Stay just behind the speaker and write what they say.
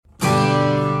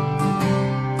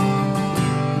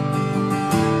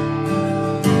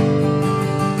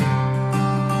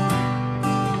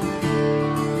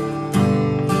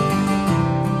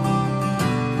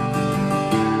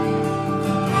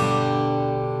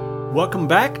Welcome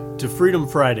back to Freedom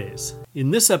Fridays.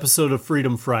 In this episode of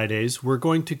Freedom Fridays, we're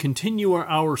going to continue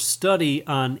our study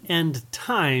on end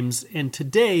times, and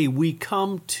today we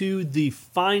come to the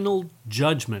final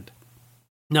judgment.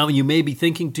 Now, you may be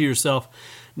thinking to yourself,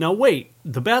 now wait,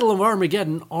 the Battle of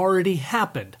Armageddon already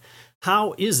happened.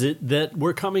 How is it that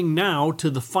we're coming now to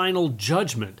the final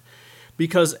judgment?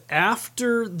 Because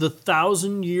after the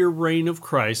 1,000-year reign of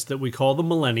Christ that we call the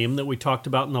millennium, that we talked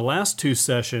about in the last two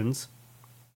sessions,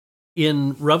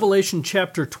 in Revelation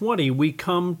chapter 20, we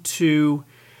come to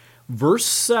verse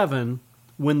 7.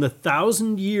 When the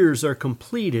 1,000 years are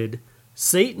completed,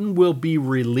 Satan will be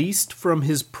released from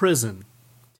his prison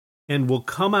and will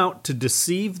come out to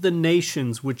deceive the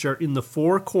nations which are in the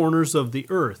four corners of the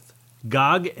earth,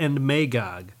 Gog and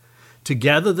Magog, to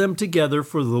gather them together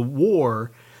for the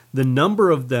war. The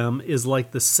number of them is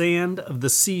like the sand of the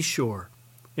seashore,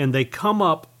 and they come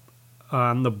up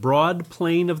on the broad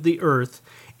plain of the earth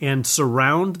and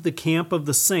surround the camp of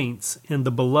the saints and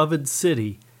the beloved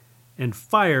city, and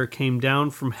fire came down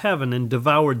from heaven and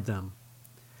devoured them.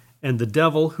 And the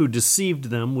devil who deceived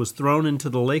them was thrown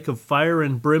into the lake of fire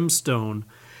and brimstone,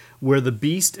 where the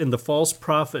beast and the false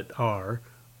prophet are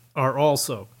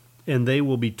also, and they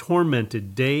will be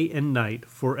tormented day and night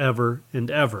forever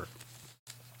and ever.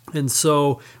 And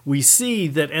so we see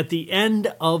that at the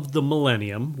end of the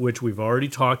millennium, which we've already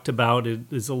talked about, it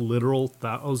is a literal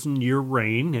 1,000-year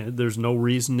reign. There's no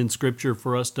reason in Scripture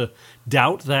for us to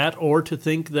doubt that or to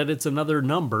think that it's another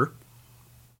number.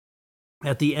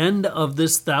 At the end of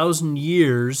this 1,000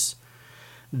 years,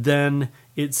 then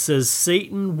it says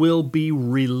Satan will be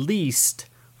released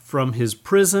from his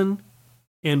prison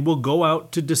and will go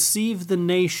out to deceive the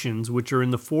nations which are in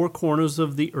the four corners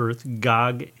of the earth,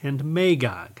 Gog and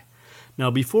Magog. Now,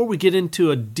 before we get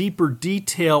into a deeper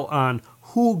detail on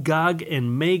who Gog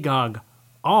and Magog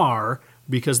are,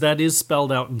 because that is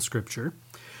spelled out in Scripture,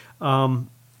 the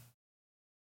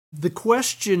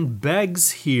question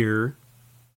begs here,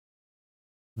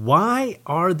 why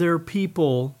are there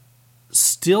people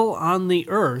still on the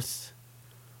earth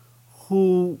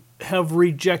who have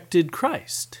rejected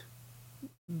Christ?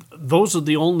 Those are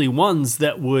the only ones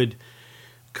that would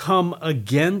come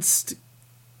against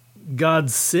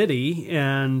God's city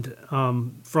and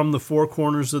from the four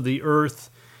corners of the earth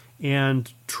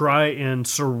and try and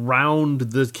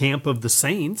surround the camp of the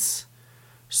saints.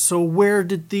 So where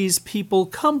did these people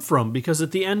come from? Because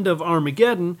at the end of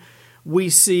Armageddon, we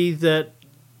see that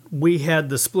we had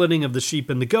the splitting of the sheep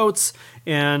and the goats,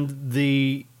 and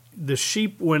the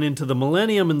sheep went into the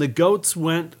millennium and the goats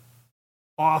went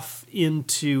off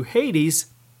into Hades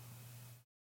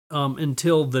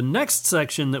until the next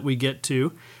section that we get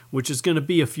to, which is going to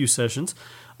be a few sessions.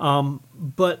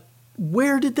 But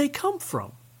where did they come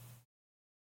from?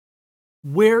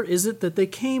 Where is it that they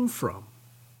came from?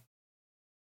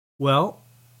 Well,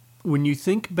 when you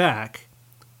think back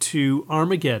to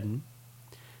Armageddon,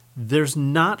 there's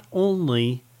not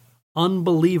only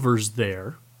unbelievers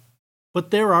there,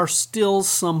 but there are still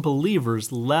some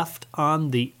believers left on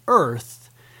the earth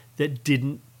that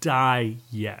didn't die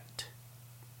yet.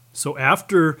 So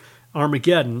after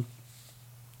Armageddon,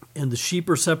 and the sheep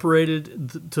are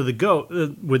separated to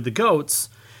the with the goats,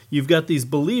 you've got these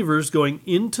believers going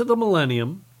into the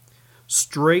millennium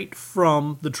straight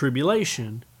from the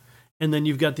tribulation, and then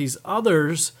you've got these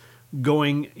others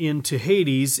going into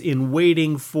Hades in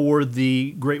waiting for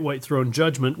the Great White Throne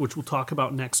Judgment, which we'll talk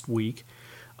about next week.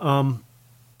 And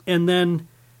then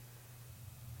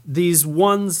these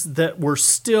ones that were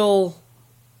still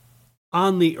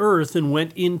on the earth and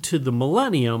went into the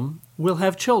millennium will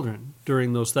have children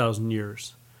during those 1,000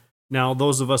 years. Now,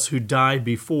 those of us who die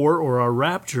before or are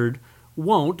raptured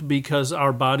won't, because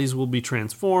our bodies will be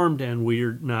transformed and we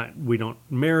don't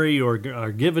marry or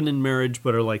are given in marriage,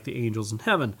 but are like the angels in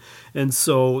heaven. And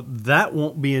so that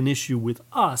won't be an issue with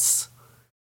us.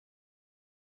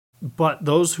 But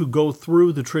those who go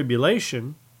through the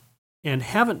tribulation and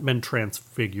haven't been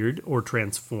transfigured or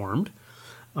transformed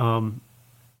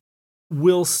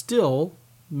will still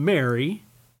marry,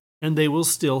 and they will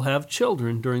still have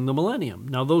children during the millennium.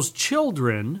 Now, those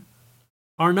children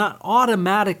are not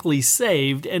automatically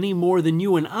saved any more than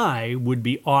you and I would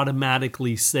be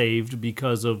automatically saved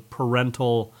because of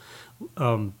parental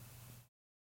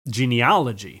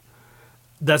genealogy.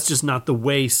 That's just not the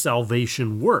way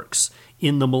salvation works.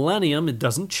 In the millennium, it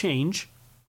doesn't change.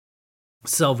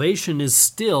 Salvation is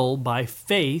still by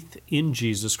faith in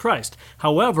Jesus Christ.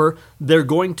 However, they're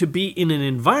going to be in an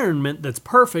environment that's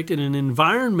perfect, in an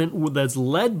environment that's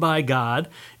led by God,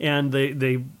 and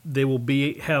they will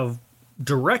have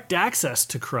direct access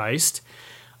to Christ.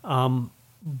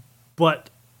 But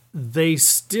they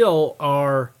still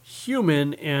are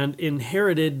human and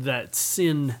inherited that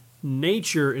sin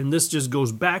nature, and this just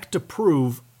goes back to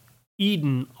prove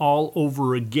Eden all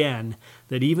over again,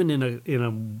 that even in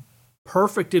a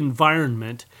perfect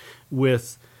environment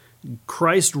with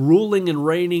Christ ruling and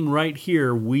reigning right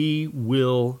here, we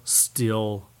will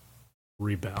still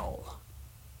rebel.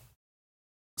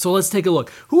 So let's take a look.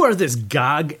 Who are this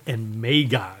Gog and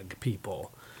Magog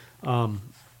people?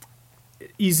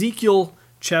 Ezekiel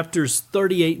chapters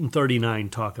 38 and 39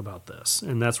 talk about this,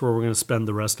 and that's where we're going to spend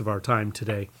the rest of our time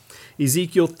today.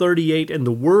 Ezekiel 38, and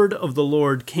the word of the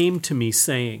Lord came to me,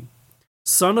 saying,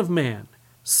 Son of man,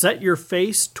 set your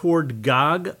face toward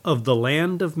Gog of the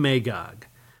land of Magog,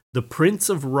 the prince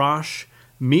of Rosh,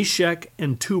 Meshech,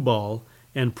 and Tubal,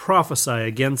 and prophesy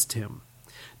against him.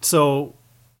 So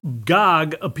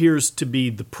Gog appears to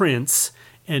be the prince,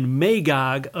 and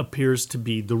Magog appears to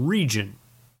be the region.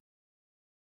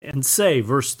 And say,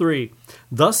 verse 3,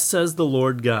 Thus says the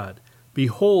Lord God,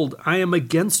 Behold, I am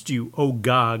against you, O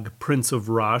Gog, prince of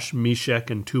Rosh, Meshech,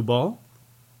 and Tubal.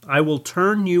 I will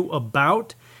turn you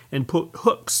about and put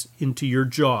hooks into your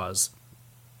jaws,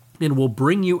 and will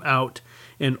bring you out,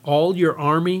 and all your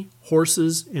army,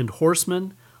 horses, and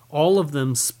horsemen, all of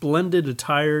them splendid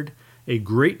attired, a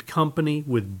great company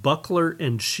with buckler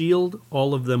and shield,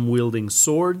 all of them wielding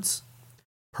swords.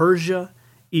 Persia,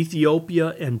 Ethiopia,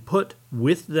 and Put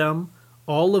with them,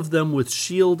 all of them with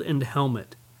shield and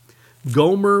helmet.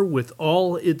 Gomer with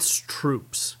all its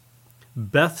troops.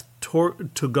 Beth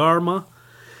Togarmah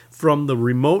from the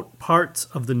remote parts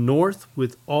of the north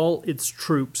with all its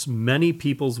troops, many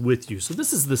peoples with you. So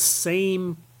this is the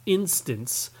same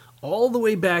instance all the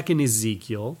way back in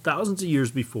Ezekiel, thousands of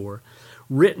years before,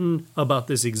 written about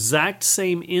this exact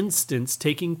same instance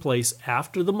taking place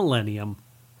after the millennium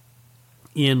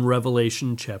in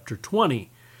Revelation chapter 20.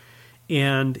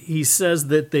 And he says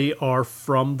that they are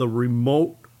from the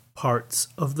remote parts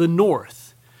of the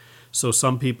north. So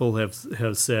some people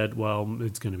have said, well,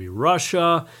 it's going to be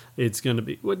Russia, it's going to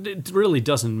be... Well, it really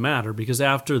doesn't matter, because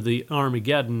after the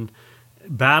Armageddon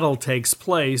battle takes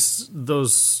place,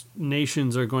 those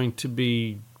nations are going to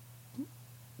be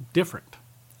different.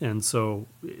 And so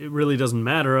it really doesn't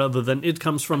matter, other than it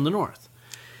comes from the north.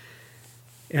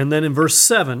 And then in verse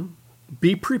 7,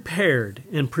 Be prepared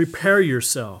and prepare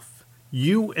yourself,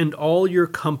 you and all your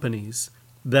companies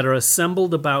that are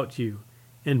assembled about you,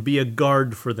 and be a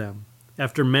guard for them.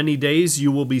 After many days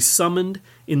you will be summoned.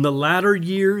 In the latter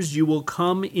years you will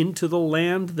come into the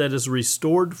land that is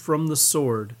restored from the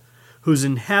sword, whose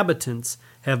inhabitants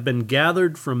have been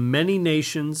gathered from many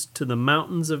nations to the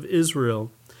mountains of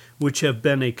Israel, which have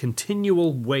been a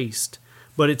continual waste.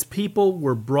 But its people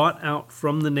were brought out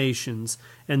from the nations,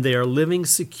 and they are living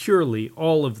securely,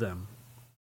 all of them.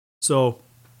 So,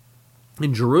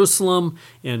 in Jerusalem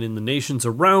and in the nations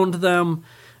around them,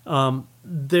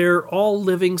 they're all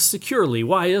living securely.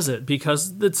 Why is it?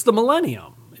 Because it's the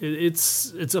millennium.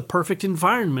 It's a perfect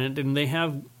environment, and they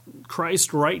have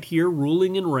Christ right here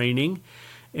ruling and reigning,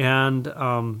 and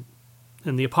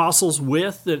the apostles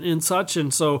with and such.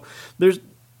 And so there's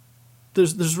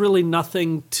really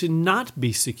nothing to not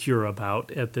be secure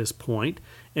about at this point.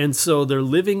 And so they're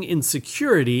living in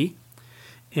security,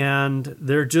 and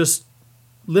they're just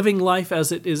living life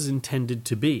as it is intended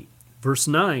to be. Verse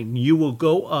 9, You will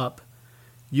go up,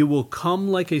 you will come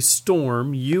like a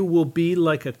storm, you will be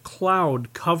like a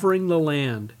cloud covering the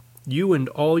land, you and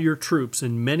all your troops,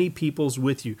 and many peoples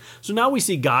with you. So now we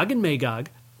see Gog and Magog,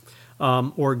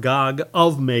 or Gog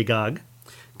of Magog,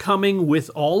 coming with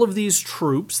all of these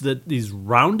troops that he's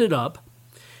rounded up,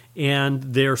 and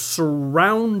they're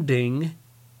surrounding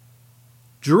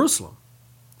Jerusalem.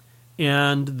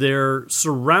 And they're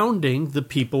surrounding the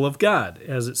people of God.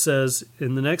 As it says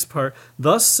in the next part,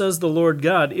 Thus says the Lord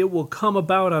God, It will come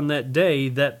about on that day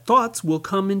that thoughts will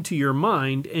come into your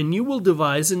mind, and you will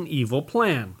devise an evil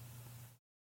plan.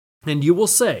 And you will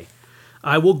say,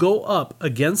 I will go up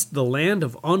against the land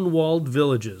of unwalled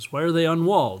villages. Why are they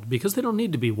unwalled? Because they don't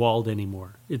need to be walled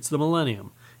anymore. It's the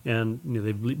millennium. And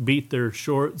they beat their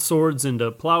swords into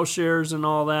plowshares and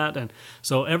all that. And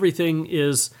so everything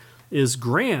is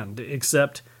grand,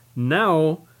 except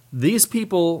now these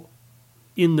people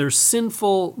in their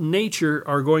sinful nature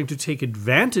are going to take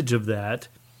advantage of that.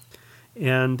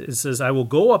 And it says, I will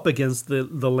go up against the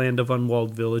land of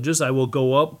unwalled villages. I will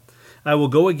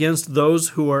go against those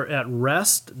who are at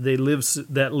rest,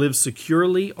 that live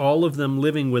securely, all of them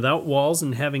living without walls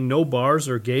and having no bars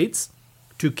or gates,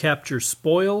 to capture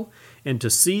spoil and to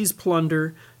seize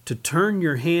plunder, to turn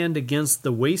your hand against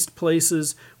the waste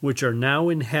places which are now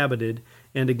inhabited,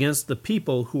 and against the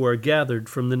people who are gathered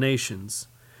from the nations,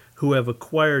 who have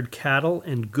acquired cattle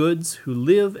and goods, who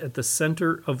live at the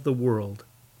center of the world.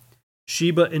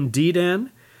 Sheba and Dedan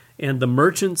and the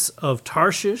merchants of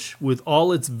Tarshish with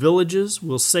all its villages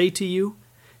will say to you,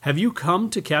 have you come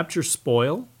to capture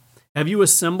spoil? Have you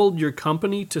assembled your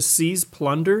company to seize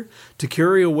plunder, to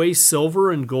carry away silver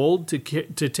and gold, to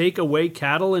take away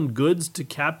cattle and goods, to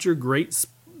capture great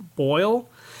spoil?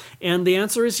 And the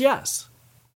answer is yes.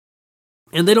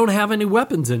 And they don't have any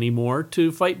weapons anymore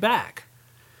to fight back.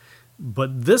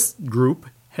 But this group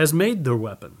has made their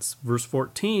weapons. Verse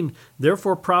 14,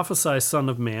 therefore prophesy, son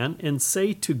of man, and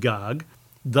say to Gog,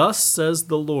 thus says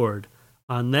the Lord,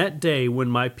 on that day when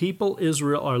my people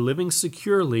Israel are living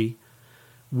securely,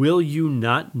 will you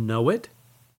not know it?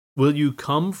 Will you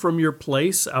come from your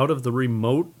place out of the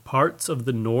remote parts of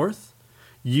the north?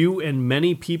 You and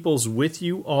many peoples with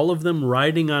you, all of them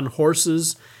riding on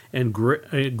horses, and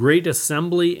a great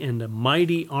assembly and a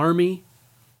mighty army.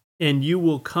 And you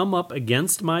will come up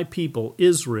against my people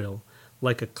Israel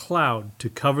like a cloud to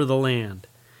cover the land.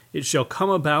 It shall come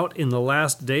about in the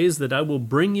last days that I will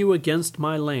bring you against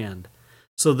my land,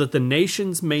 so that the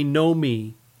nations may know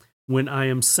me, when I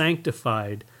am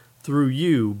sanctified through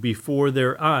you before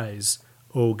their eyes,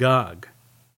 O Gog.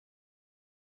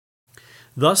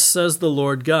 Thus says the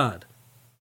Lord God,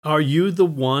 are you the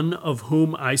one of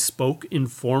whom I spoke in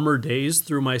former days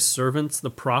through my servants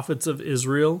the prophets of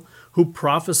Israel, who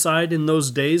prophesied in those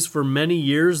days for many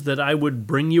years that I would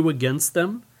bring you against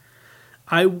them?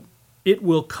 It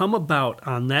will come about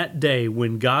on that day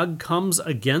when Gog comes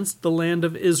against the land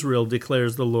of Israel,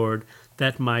 declares the Lord,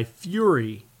 that my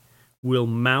fury will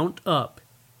mount up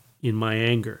in my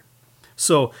anger.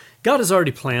 So God has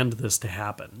already planned this to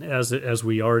happen, as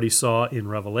we already saw in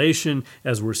Revelation,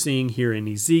 as we're seeing here in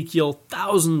Ezekiel,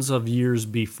 thousands of years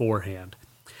beforehand.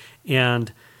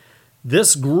 And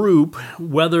this group,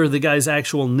 whether the guy's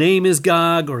actual name is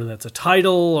Gog or that's a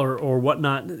title or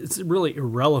whatnot, it's really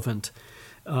irrelevant.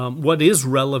 What is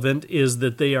relevant is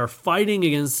that they are fighting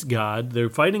against God, they're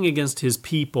fighting against his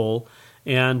people,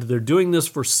 and they're doing this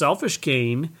for selfish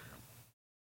gain.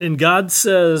 And God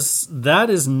says, that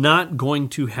is not going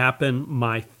to happen.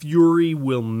 My fury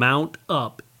will mount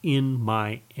up in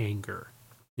my anger.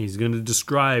 He's going to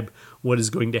describe what is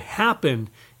going to happen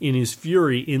in his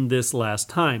fury in this last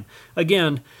time.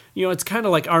 Again, it's kind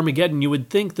of like Armageddon. You would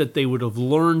think that they would have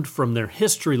learned from their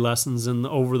history lessons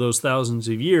over those thousands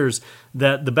of years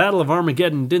that the Battle of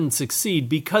Armageddon didn't succeed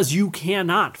because you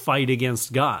cannot fight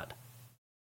against God.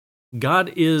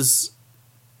 God is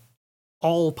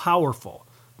all-powerful.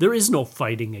 There is no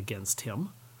fighting against him.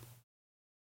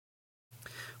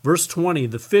 Verse 20,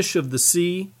 the fish of the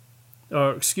sea,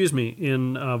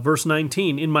 in verse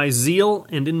 19, in my zeal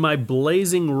and in my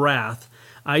blazing wrath,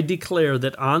 I declare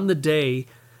that on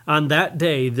that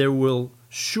day there will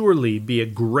surely be a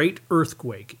great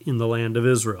earthquake in the land of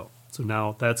Israel. So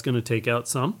now that's going to take out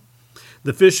some.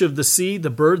 The fish of the sea,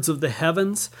 the birds of the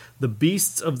heavens, the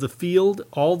beasts of the field,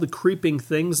 all the creeping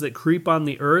things that creep on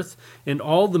the earth, and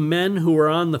all the men who are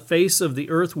on the face of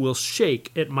the earth will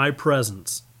shake at my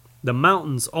presence. The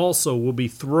mountains also will be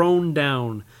thrown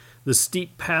down. The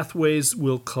steep pathways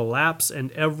will collapse,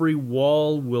 and every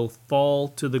wall will fall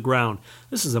to the ground.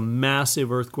 This is a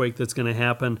massive earthquake that's going to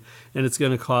happen, and it's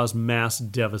going to cause mass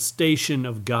devastation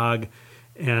of Gog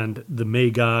and the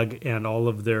Magog and all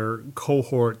of their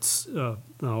cohorts,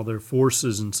 all their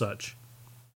forces and such.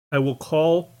 I will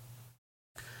call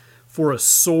for a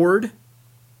sword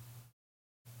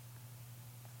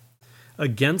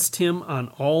against him on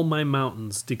all my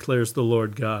mountains, declares the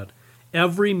Lord God.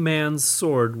 Every man's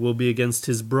sword will be against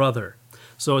his brother.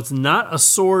 So it's not a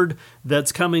sword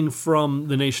that's coming from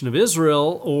the nation of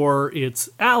Israel or its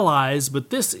allies, but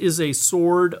this is a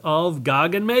sword of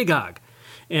Gog and Magog.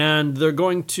 And they're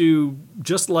going to,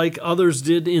 just like others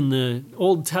did in the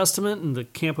Old Testament, in the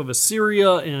camp of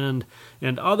Assyria and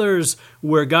others,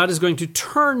 where God is going to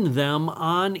turn them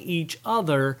on each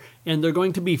other, and they're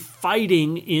going to be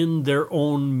fighting in their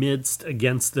own midst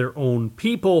against their own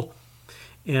people.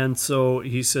 And so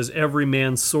he says, every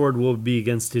man's sword will be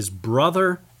against his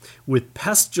brother, with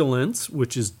pestilence,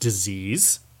 which is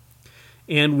disease,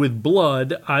 and with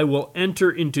blood I will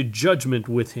enter into judgment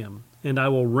with him. And I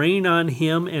will rain on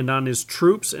him and on his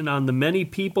troops and on the many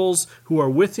peoples who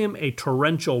are with him a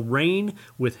torrential rain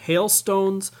with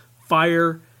hailstones,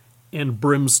 fire, and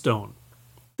brimstone.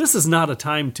 This is not a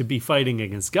time to be fighting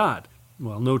against God.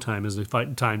 Well, no time is a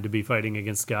time to be fighting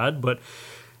against God, but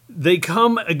they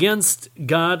come against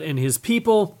God and his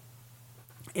people,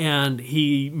 and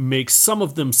he makes some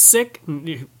of them sick.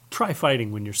 Try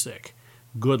fighting when you're sick.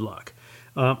 Good luck.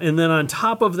 And then on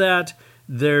top of that,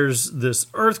 there's this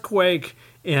earthquake,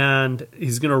 And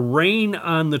he's going to rain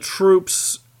on the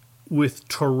troops with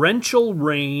torrential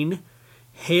rain,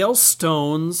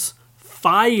 hailstones,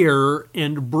 fire,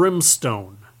 and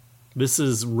brimstone. This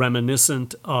is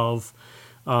reminiscent of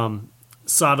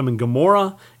Sodom and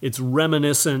Gomorrah. It's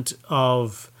reminiscent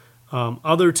of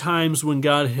other times when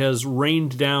God has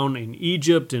rained down in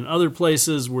Egypt and other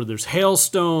places where there's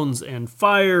hailstones and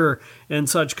fire and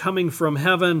such coming from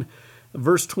heaven.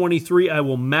 Verse 23, I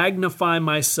will magnify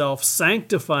myself,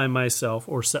 sanctify myself,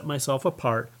 or set myself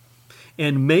apart,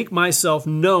 and make myself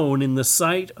known in the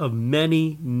sight of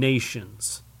many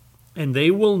nations. And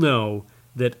they will know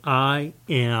that I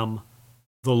am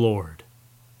the Lord.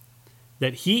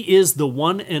 That he is the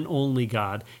one and only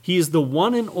God. He is the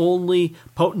one and only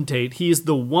potentate. He is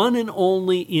the one and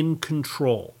only in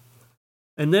control.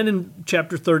 And then in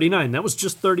chapter 39, that was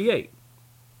just 38.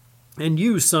 And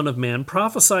you, son of man,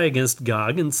 prophesy against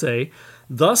Gog and say,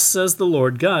 Thus says the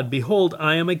Lord God, Behold,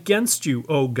 I am against you,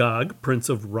 O Gog, prince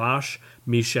of Rosh,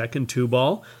 Meshech, and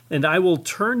Tubal, and I will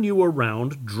turn you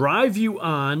around, drive you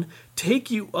on, take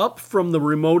you up from the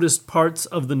remotest parts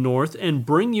of the north, and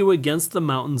bring you against the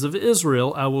mountains of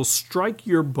Israel. I will strike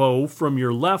your bow from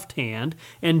your left hand,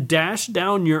 and dash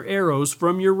down your arrows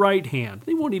from your right hand.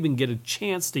 They won't even get a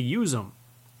chance to use them.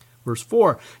 Verse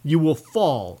 4, you will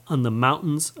fall on the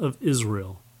mountains of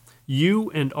Israel, you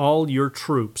and all your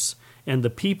troops, and the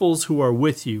peoples who are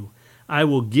with you. I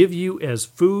will give you as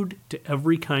food to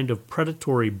every kind of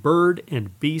predatory bird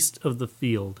and beast of the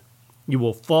field. You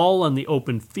will fall on the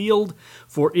open field,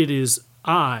 for it is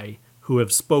I who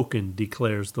have spoken,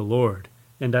 declares the Lord.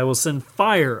 And I will send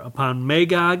fire upon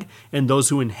Magog and those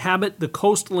who inhabit the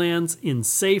coastlands in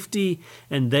safety,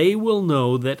 and they will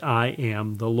know that I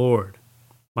am the Lord.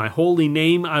 My holy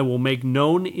name I will make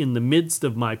known in the midst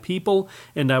of my people,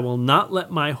 and I will not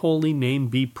let my holy name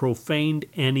be profaned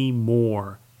any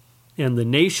more. And the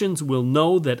nations will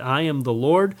know that I am the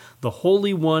Lord, the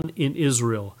Holy One in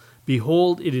Israel.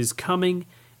 Behold, it is coming,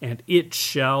 and it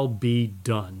shall be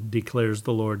done, declares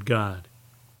the Lord God.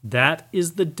 That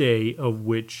is the day of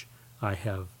which I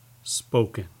have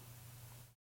spoken.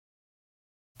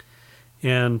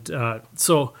 And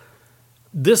so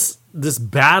this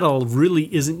battle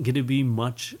really isn't going to be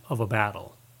much of a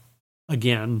battle.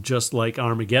 Again, just like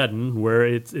Armageddon, where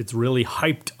it's really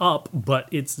hyped up, but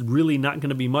it's really not going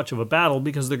to be much of a battle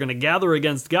because they're going to gather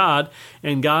against God,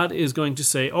 and God is going to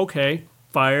say, okay,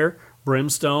 fire,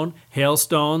 brimstone,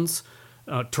 hailstones,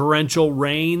 torrential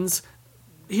rains,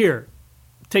 here,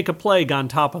 take a plague on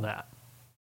top of that.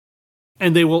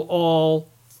 And they will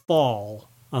all fall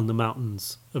on the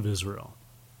mountains of Israel.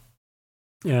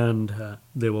 And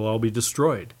they will all be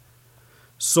destroyed.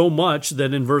 So much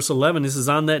that in verse 11, it says,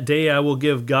 on that day I will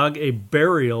give Gog a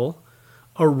burial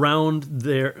around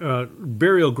their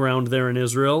burial ground there in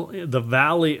Israel, the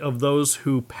valley of those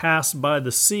who pass by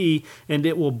the sea, and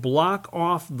it will block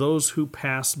off those who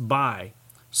pass by.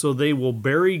 So they will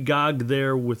bury Gog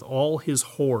there with all his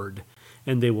horde,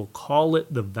 and they will call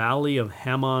it the valley of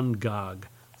Hamon Gog.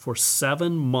 For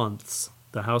 7 months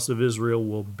the house of Israel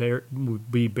will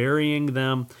be burying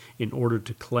them in order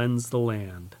to cleanse the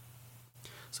land.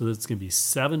 So it's going to be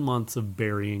 7 months of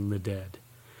burying the dead.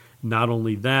 Not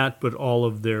only that, but all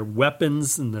of their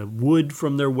weapons and the wood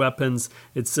from their weapons.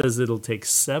 It says it'll take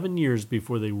 7 years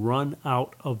before they run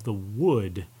out of the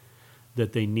wood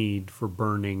that they need for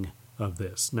burning of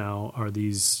this. Now, are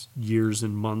these years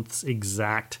and months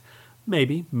exact?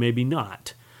 Maybe, maybe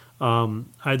not.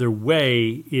 Either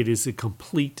way, it is a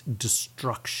complete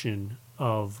destruction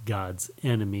of God's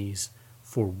enemies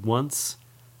for once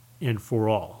and for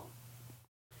all.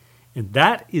 And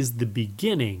that is the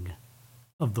beginning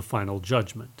of the final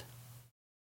judgment.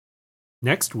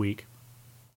 Next week,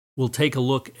 we'll take a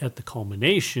look at the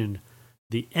culmination,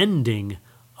 the ending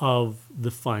of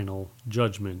the final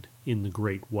judgment in the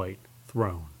Great White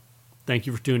Throne. Thank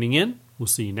you for tuning in. We'll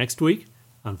see you next week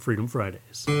on Freedom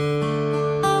Fridays.